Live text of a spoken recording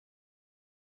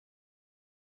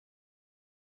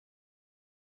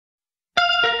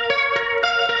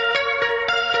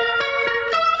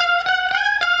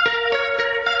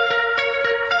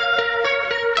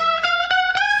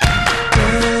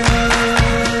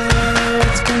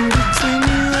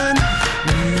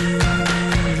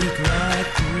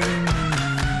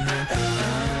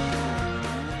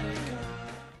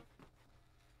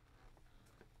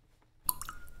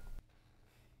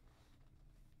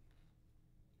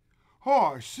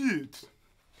Oh, shit.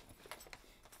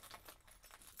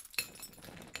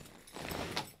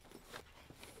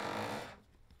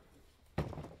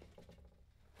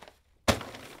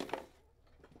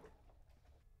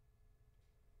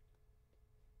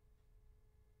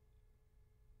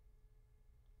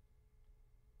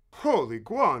 Holy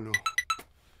guano.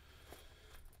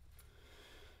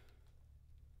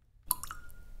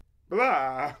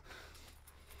 Blah.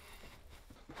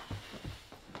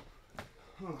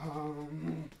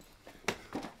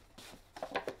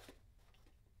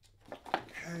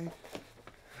 Okay.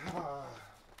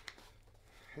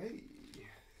 Hey.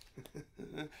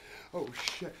 Oh,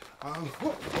 shit.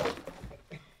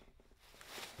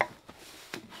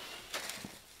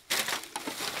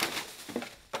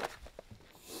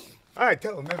 I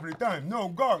tell him every time, no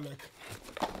garlic.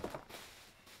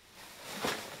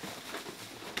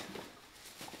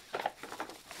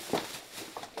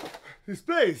 This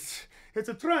place, it's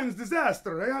a trans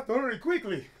disaster. I have to hurry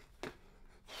quickly.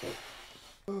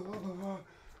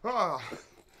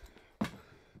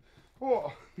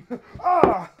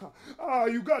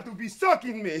 You got to be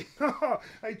sucking me.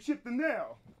 I chipped the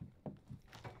nail.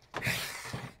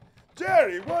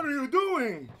 Jerry, what are you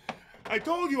doing? I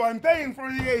told you I'm paying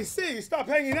for the AC. Stop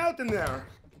hanging out in there.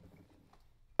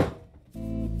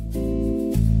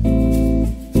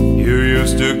 You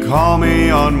used to call me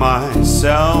on my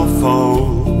cell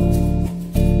phone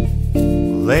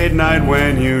late night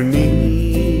when you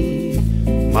need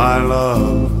my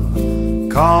love.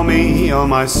 Call me on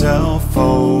my cell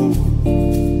phone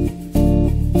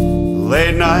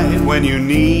late night when you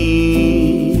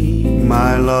need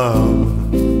my love.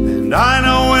 And I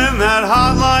know when that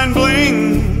hotline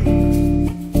blings,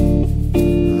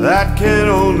 that can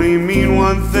only mean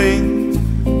one thing.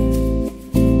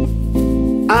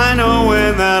 I know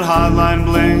when that hotline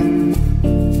blings,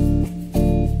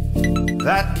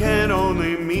 that can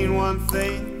only mean one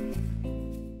thing.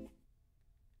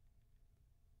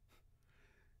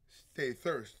 Stay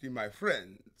thirsty, my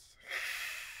friends.